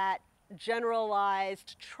on that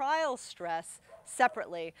generalized trial stress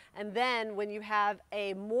separately. And then when you have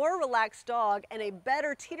a more relaxed dog and a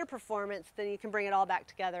better teeter performance, then you can bring it all back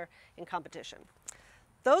together in competition.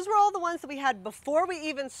 Those were all the ones that we had before we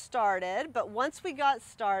even started, but once we got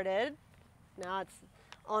started, now it's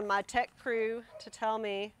on my tech crew to tell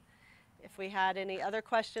me if we had any other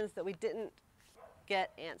questions that we didn't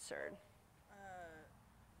get answered.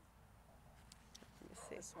 Let me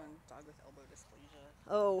see. This one, dog with elbow dysplasia.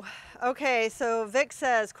 Oh, okay, so Vic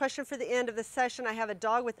says, question for the end of the session. I have a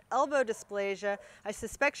dog with elbow dysplasia. I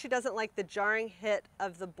suspect she doesn't like the jarring hit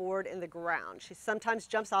of the board in the ground. She sometimes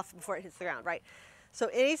jumps off before it hits the ground, right? So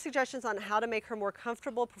any suggestions on how to make her more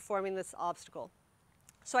comfortable performing this obstacle?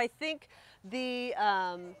 So I think the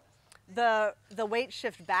weight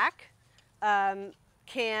shift back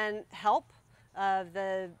can help.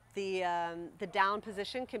 The down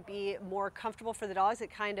position can be more comfortable for the dogs. It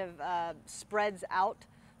kind of spreads out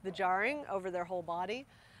the jarring over their whole body.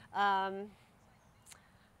 I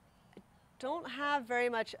don't have very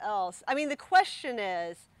much else. I mean, the question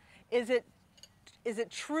is it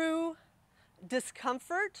true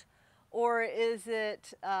discomfort, or is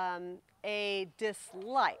it a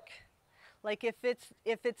dislike? Like if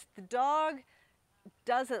it's the dog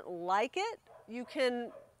doesn't like it, you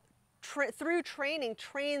can through training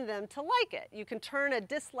train them to like it. You can turn a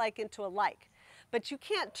dislike into a like, but you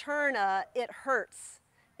can't turn a it hurts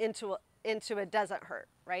into a doesn't hurt,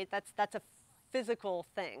 right? That's a physical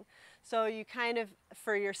thing. So you kind of,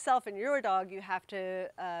 for yourself and your dog, you have to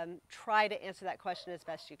try to answer that question as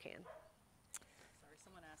best you can.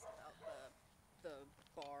 the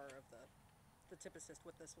bar of the tip assist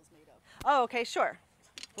what this was made of. Oh, okay, sure.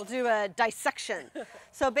 We'll do a dissection.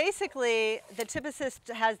 So basically, the tip assist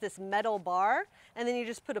has this metal bar, and then you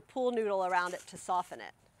just put a pool noodle around it to soften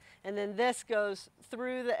it. And then this goes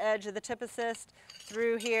through the edge of the tip assist,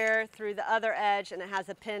 through here, through the other edge, and it has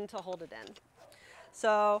a pin to hold it in.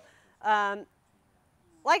 So,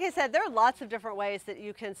 like I said, there are lots of different ways that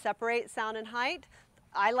you can separate sound and height.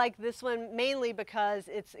 I like this one mainly because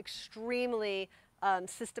it's extremely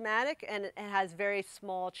systematic and it has very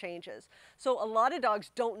small changes. So a lot of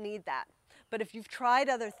dogs don't need that. But if you've tried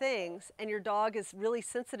other things and your dog is really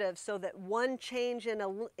sensitive so that one change in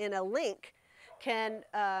a link can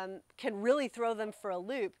really throw them for a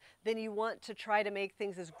loop, then you want to try to make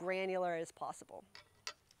things as granular as possible.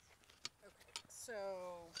 Okay, so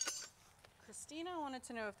Christina wanted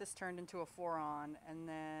to know if this turned into a 4-on, and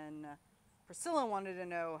then Priscilla wanted to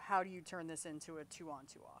know how do you turn this into a 2-on,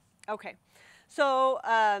 2-off? Okay, so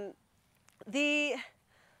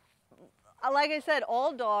like I said,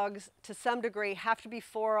 all dogs to some degree have to be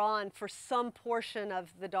 4-on for some portion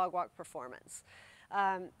of the dog walk performance.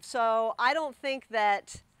 So I don't think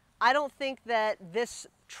that this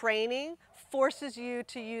training forces you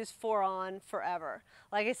to use 4-on forever.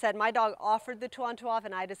 Like I said, my dog offered the 2-on, 2-off,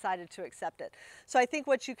 and I decided to accept it. So I think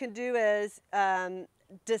what you can do is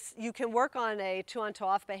you can work on a 2-on,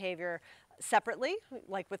 2-off behavior separately,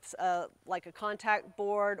 like with like a contact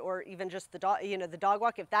board, or even just the dog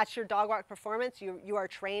walk. If that's your dog walk performance, you are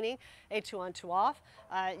training a 2-on, 2-off.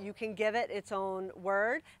 You can give it its own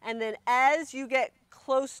word, and then as you get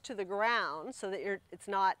close to the ground, so that it's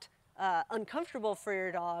not uncomfortable for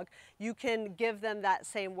your dog, you can give them that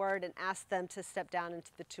same word and ask them to step down into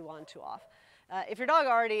the 2-on, 2-off. If your dog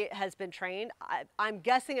already has been trained, I'm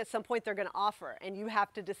guessing at some point they're going to offer, and you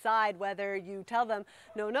have to decide whether you tell them,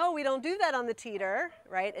 no, we don't do that on the teeter,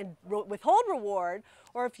 right, and withhold reward,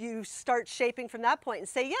 or if you start shaping from that point and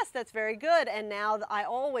say, yes, that's very good, and now I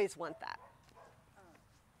always want that.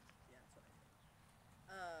 Yeah,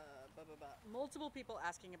 that's what I think. Multiple people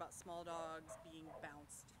asking about small dogs being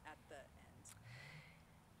bounced at the end.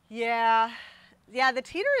 Yeah, the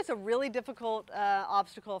teeter is a really difficult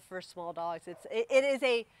obstacle for small dogs.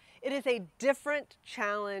 It is a different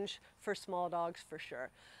challenge for small dogs for sure.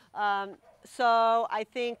 So I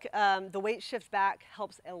think the weight shift back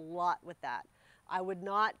helps a lot with that. I would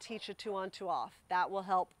not teach a 2-on, 2-off. That will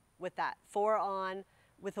help with that. 4-on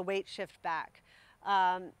with a weight shift back.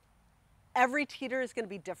 Every teeter is going to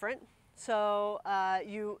be different. So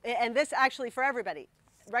and this actually for everybody.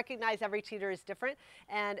 Recognize every teeter is different,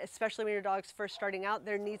 and especially when your dog's first starting out,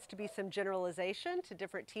 there needs to be some generalization to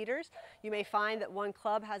different teeters. You may find that one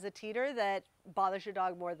club has a teeter that bothers your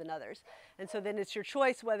dog more than others, and so then it's your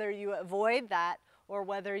choice whether you avoid that or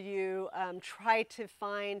whether you try to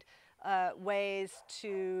find ways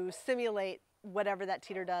to simulate whatever that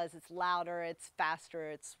teeter does. It's louder, it's faster,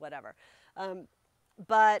 it's whatever. I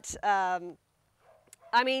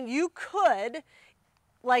mean, you could,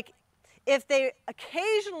 like, if they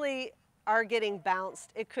occasionally are getting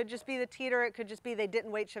bounced, it could just be the teeter, it could just be they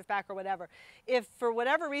didn't weight shift back or whatever. If for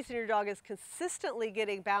whatever reason your dog is consistently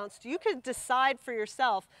getting bounced, you could decide for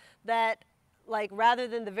yourself that, like, rather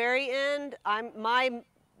than the very end, my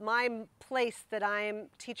place that I'm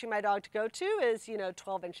teaching my dog to go to is,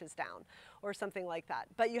 12 inches down or something like that.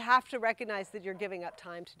 But you have to recognize that you're giving up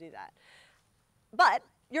time to do that. But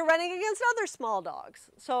you're running against other small dogs.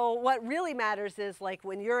 So what really matters is, like,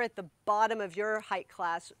 when you're at the bottom of your height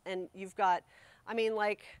class and you've got, I mean,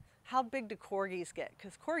 like, how big do corgis get?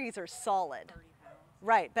 Because corgis are solid. 30 pounds.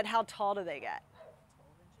 Right, but how tall do they get?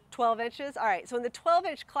 12 inches? All right, so in the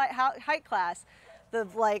 12-inch height class, the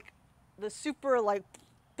super, like,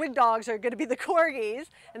 big dogs are going to be the corgis,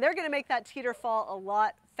 and they're going to make that teeter fall a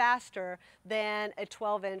lot faster than a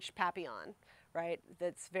 12-inch Papillon. Right,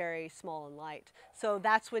 that's very small and light. So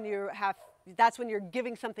that's when you're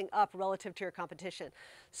giving something up relative to your competition.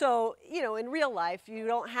 So, in real life, you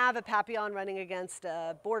don't have a Papillon running against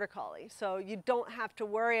a Border Collie. So you don't have to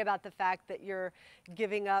worry about the fact that you're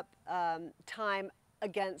giving up time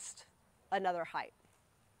against another height.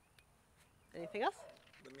 Anything else?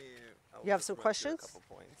 You have some questions? A couple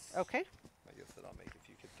points. Okay. I guess that I'll make if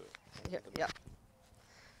you could Yeah.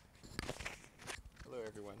 Hello,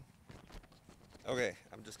 everyone. Okay,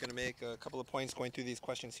 I'm just going to make a couple of points going through these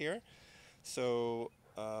questions here. So,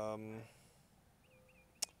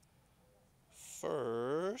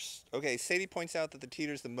 first, okay, Sadie points out that the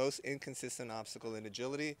teeter is the most inconsistent obstacle in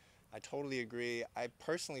agility. I totally agree. I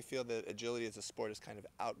personally feel that agility as a sport has kind of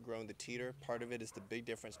outgrown the teeter. Part of it is the big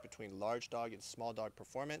difference between large dog and small dog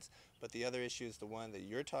performance, but the other issue is the one that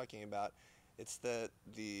you're talking about. It's the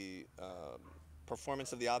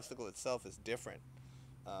performance of the obstacle itself is different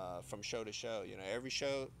from show to show. You know, every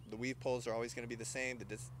show, the weave poles are always going to be the same.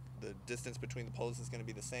 The distance between the poles is going to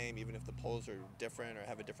be the same, even if the poles are different or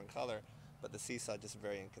have a different color. But the seesaw just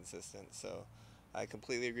very inconsistent. So I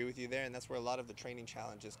completely agree with you there, and that's where a lot of the training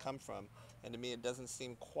challenges come from. And to me, it doesn't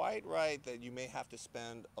seem quite right that you may have to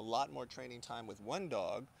spend a lot more training time with one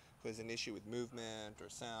dog who has an issue with movement or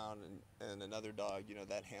sound, and another dog, you know,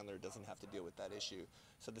 that handler doesn't have to deal with that issue.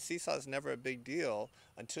 So the seesaw is never a big deal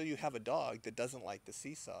until you have a dog that doesn't like the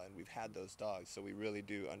seesaw, and we've had those dogs, so we really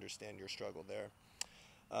do understand your struggle there.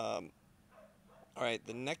 All right,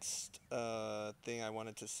 the next thing I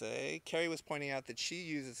wanted to say, Carrie was pointing out that she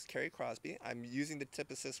uses Carrie Crosby. I'm using the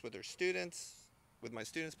tip assist with her students, with my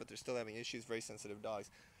students, but they're still having issues, very sensitive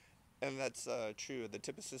dogs. And that's true. The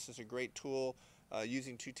tip assist is a great tool.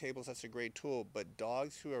 Using 2 tables, that's a great tool. But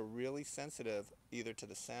dogs who are really sensitive, either to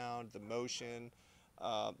the sound, the motion,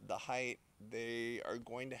 the height, they are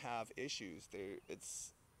going to have issues.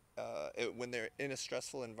 When they're in a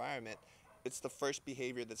stressful environment, it's the first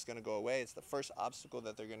behavior that's going to go away. It's the first obstacle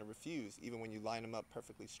that they're going to refuse. Even when you line them up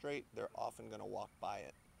perfectly straight, they're often going to walk by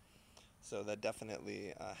it. So that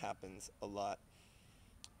definitely happens a lot.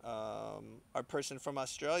 Our person from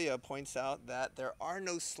Australia points out that there are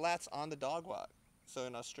no slats on the dog walk. So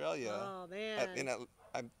in Australia, Oh, man.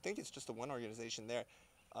 I think it's just the one organization there,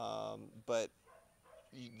 but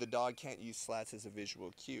the dog can't use slats as a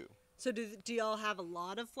visual cue. So do y'all have a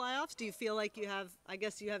lot of fly-offs? Do you feel like you have, I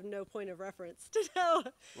guess you have no point of reference to know?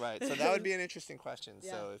 Right, so that would be an interesting question.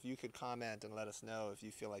 Yeah. So if you could comment and let us know if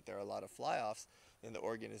you feel like there are a lot of fly-offs in the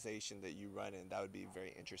organization that you run in, that would be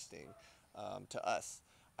very interesting to us.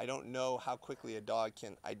 I don't know how quickly a dog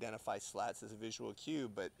can identify slats as a visual cue,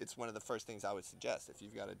 but it's one of the first things I would suggest. If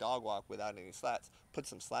you've got a dog walk without any slats, put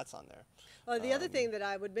some slats on there. Oh, the other thing that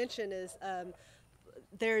I would mention is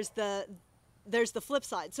there's the flip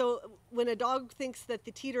side. So when a dog thinks that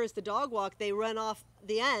the teeter is the dog walk, they run off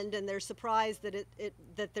the end and they're surprised that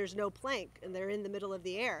that there's no plank and they're in the middle of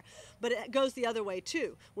the air. But it goes the other way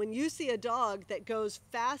too. When you see a dog that goes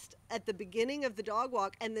fast at the beginning of the dog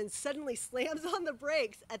walk and then suddenly slams on the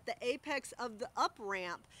brakes at the apex of the up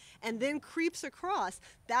ramp and then creeps across,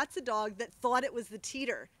 that's a dog that thought it was the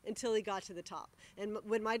teeter until he got to the top. And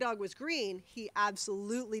when my dog was green, he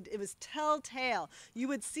absolutely, it was telltale. You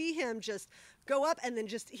would see him just go up and then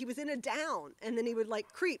he was in a down and then he would like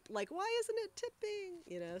creep, like, why isn't it tipping?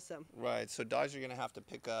 You know, so. Right, so dogs are going to have to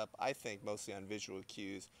pick up, I think, mostly on visual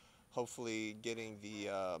cues, hopefully getting the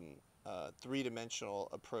three-dimensional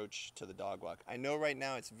approach to the dog walk. I know right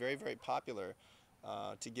now it's very, very popular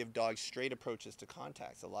to give dogs straight approaches to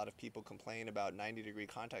contacts. A lot of people complain about 90-degree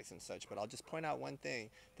contacts and such, but I'll just point out one thing,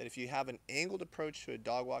 that if you have an angled approach to a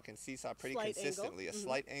dog walk and seesaw pretty consistently, a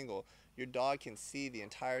slight angle, your dog can see the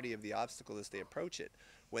entirety of the obstacle as they approach it.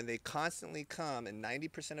 When they constantly come and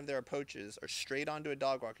 90% of their approaches are straight onto a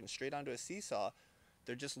dog walk and straight onto a seesaw,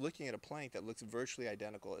 they're just looking at a plank that looks virtually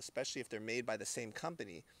identical, especially if they're made by the same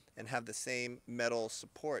company and have the same metal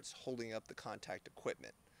supports holding up the contact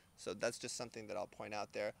equipment. So that's just something that I'll point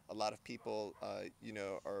out there. A lot of people, you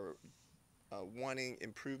know, are wanting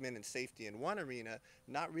improvement in safety in one arena,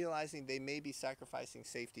 not realizing they may be sacrificing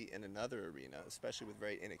safety in another arena, especially with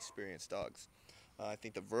very inexperienced dogs. I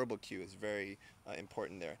think the verbal cue is very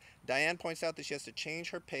important there. Diane points out that she has to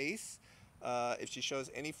change her pace. If she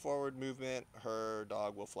shows any forward movement, her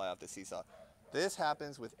dog will fly off the seesaw. This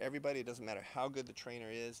happens with everybody. It doesn't matter how good the trainer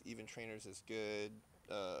is. Even trainers as good.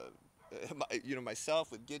 You know,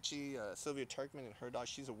 myself with Gitchy, Sylvia Turkman and her dog,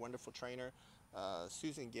 she's a wonderful trainer.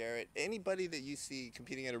 Susan Garrett, anybody that you see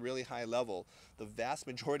competing at a really high level, the vast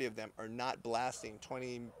majority of them are not blasting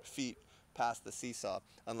 20 feet past the seesaw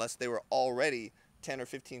unless they were already 10 or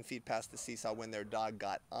 15 feet past the seesaw when their dog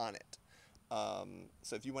got on it.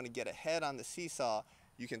 So if you want to get ahead on the seesaw,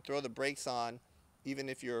 you can throw the brakes on even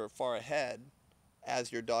if you're far ahead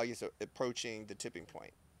as your dog is approaching the tipping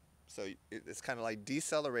point. So it's kind of like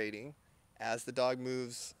decelerating as the dog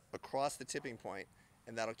moves across the tipping point,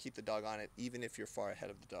 and that'll keep the dog on it even if you're far ahead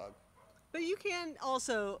of the dog. But you can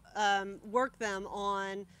also work them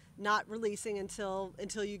on not releasing until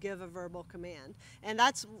you give a verbal command. And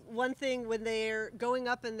that's one thing when they're going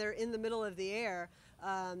up and they're in the middle of the air,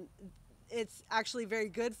 it's actually very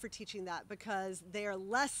good for teaching that because they are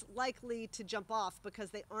less likely to jump off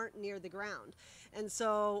because they aren't near the ground. And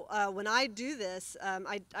so when I do this,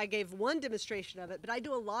 I gave one demonstration of it, but I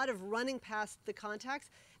do a lot of running past the contacts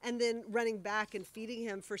and then running back and feeding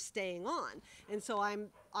him for staying on. And so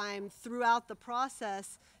I'm throughout the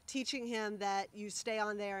process teaching him that you stay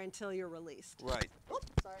on there until you're released. Right. Oops,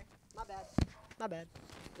 sorry, my bad. My bad.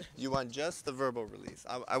 You want just the verbal release.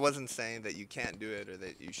 I wasn't saying that you can't do it or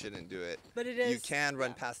that you shouldn't do it. But it is. You can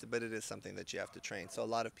run yeah. past it, but it is something that you have to train. So a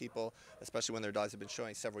lot of people, especially when their dogs have been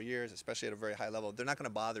showing several years, especially at a very high level, they're not going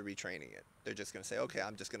to bother retraining it. They're just going to say, okay,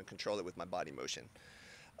 I'm just going to control it with my body motion.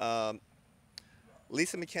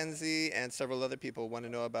 Lisa McKenzie and several other people want to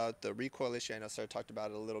know about the recoil issue. I know Sarah talked about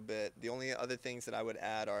it a little bit. The only other things that I would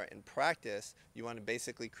add are, in practice, you want to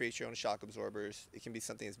basically create your own shock absorbers. It can be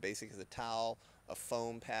something as basic as a towel, a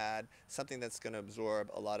foam pad, something that's going to absorb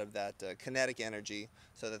a lot of that kinetic energy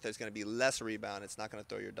so that there's going to be less rebound. It's not going to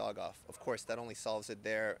throw your dog off. Of course, that only solves it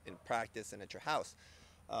there in practice and at your house.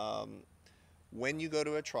 When you go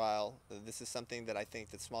to a trial, this is something that I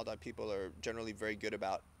think that small dog people are generally very good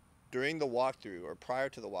about. During the walkthrough or prior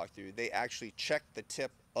to the walkthrough, they actually check the tip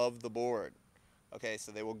of the board. Okay,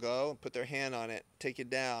 so they will go and put their hand on it, take it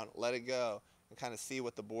down, let it go, and kind of see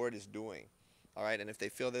what the board is doing. All right, and if they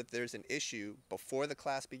feel that there's an issue before the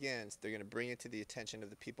class begins, they're going to bring it to the attention of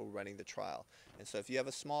the people running the trial. And so if you have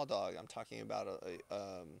a small dog, I'm talking about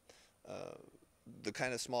the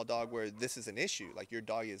kind of small dog where this is an issue, like your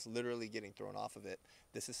dog is literally getting thrown off of it,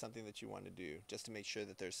 this is something that you want to do just to make sure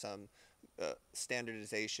that there's some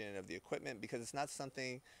standardization of the equipment, because it's not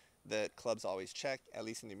something that clubs always check. At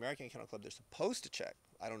least in the American Kennel Club, they're supposed to check.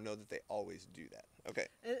 I don't know that they always do that. Okay.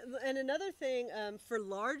 And another thing, for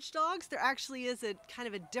large dogs, there actually is a kind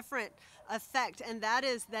of a different effect, and that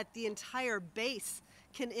is that the entire base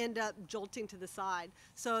can end up jolting to the side.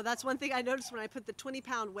 So that's one thing I noticed when I put the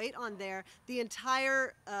 20-pound weight on there. The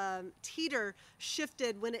entire teeter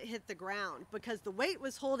shifted when it hit the ground because the weight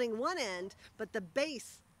was holding one end, but the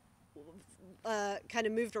base kind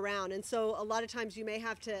of moved around. And so a lot of times you may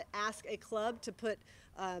have to ask a club to put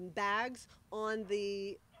bags on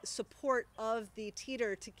the support of the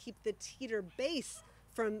teeter to keep the teeter base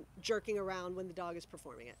from jerking around when the dog is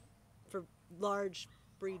performing it for large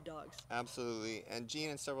breed dogs. Absolutely. And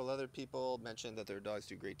Gene and several other people mentioned that their dogs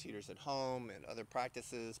do great teeters at home and other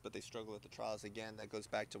practices, but they struggle at the trials. Again, that goes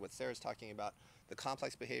back to what Sarah's talking about. The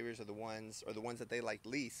complex behaviors are the ones that they like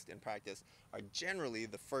least in practice are generally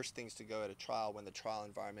the first things to go at a trial when the trial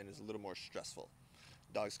environment is a little more stressful.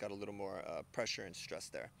 Dog's got a little more pressure and stress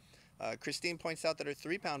there. Christine points out that her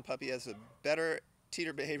 3-pound puppy has a better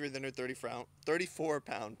teeter behavior than her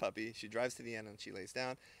 34-pound puppy. She drives to the end and she lays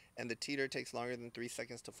down, and the teeter takes longer than 3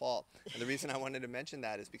 seconds to fall. And the reason I wanted to mention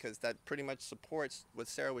that is because that pretty much supports what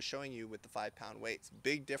Sarah was showing you with the 5-pound weights.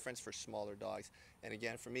 Big difference for smaller dogs. And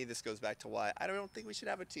again, for me, this goes back to why I don't think we should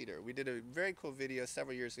have a teeter. We did a very cool video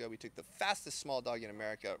several years ago. We took the fastest small dog in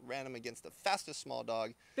America, ran him against the fastest small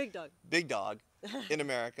dog. Big dog in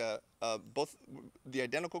America, both the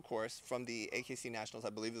identical course from the AKC Nationals.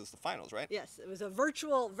 I believe it was the finals, right? Yes, it was a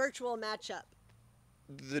virtual matchup.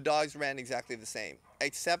 The dogs ran exactly the same,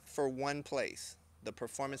 except for one place, the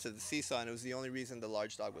performance of the seesaw, and it was the only reason the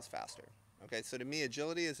large dog was faster. Okay, so to me,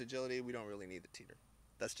 agility is agility. We don't really need the teeter.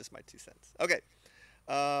 That's just my 2 cents. Okay,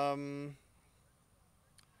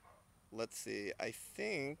 let's see. I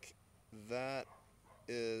think that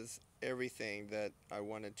is everything that I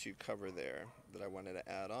wanted to cover there, that I wanted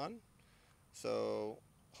to add on. So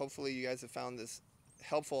hopefully you guys have found this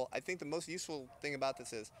helpful. I think the most useful thing about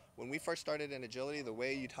this is when we first started in agility, the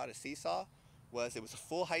way you taught a seesaw was it was a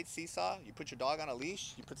full height seesaw. You put your dog on a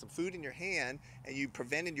leash, you put some food in your hand, and you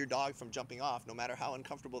prevented your dog from jumping off no matter how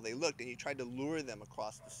uncomfortable they looked, and you tried to lure them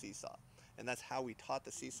across the seesaw. And that's how we taught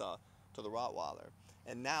the seesaw to the Rottweiler.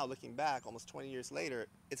 And now, looking back, almost 20 years later,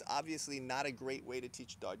 it's obviously not a great way to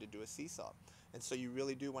teach a dog to do a seesaw. And so you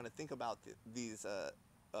really do want to think about these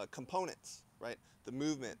components, right? The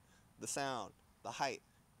movement, the sound, the height,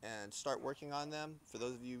 and start working on them. For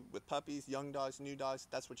those of you with puppies, young dogs, new dogs,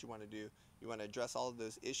 that's what you want to do. You want to address all of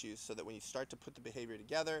those issues so that when you start to put the behavior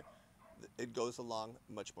together, it goes along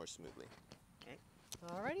much more smoothly. Okay.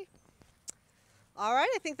 Alrighty. All right,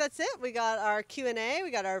 I think that's it. We got our Q&A, we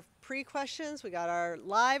got our pre-questions, we got our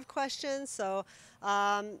live questions. So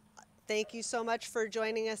thank you so much for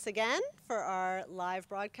joining us again for our live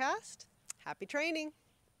broadcast. Happy training.